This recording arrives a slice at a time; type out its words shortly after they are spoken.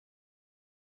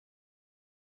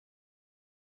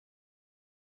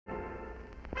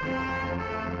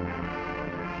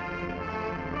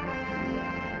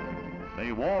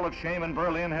The wall of shame in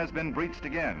Berlin has been breached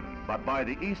again, but by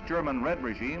the East German Red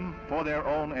regime for their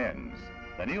own ends.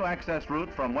 The new access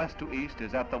route from west to east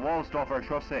is at the Wallsdorfer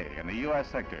Chaussee in the U.S.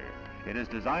 sector. It is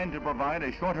designed to provide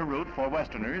a shorter route for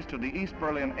Westerners to the East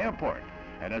Berlin airport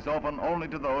and is open only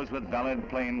to those with valid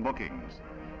plane bookings.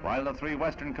 While the three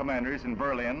Western commanders in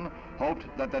Berlin hoped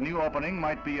that the new opening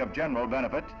might be of general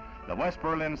benefit, the West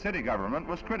Berlin city government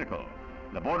was critical.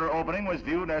 The border opening was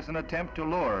viewed as an attempt to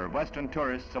lure Western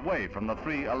tourists away from the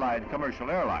three allied commercial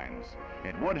airlines.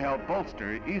 It would help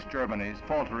bolster East Germany's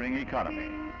faltering economy.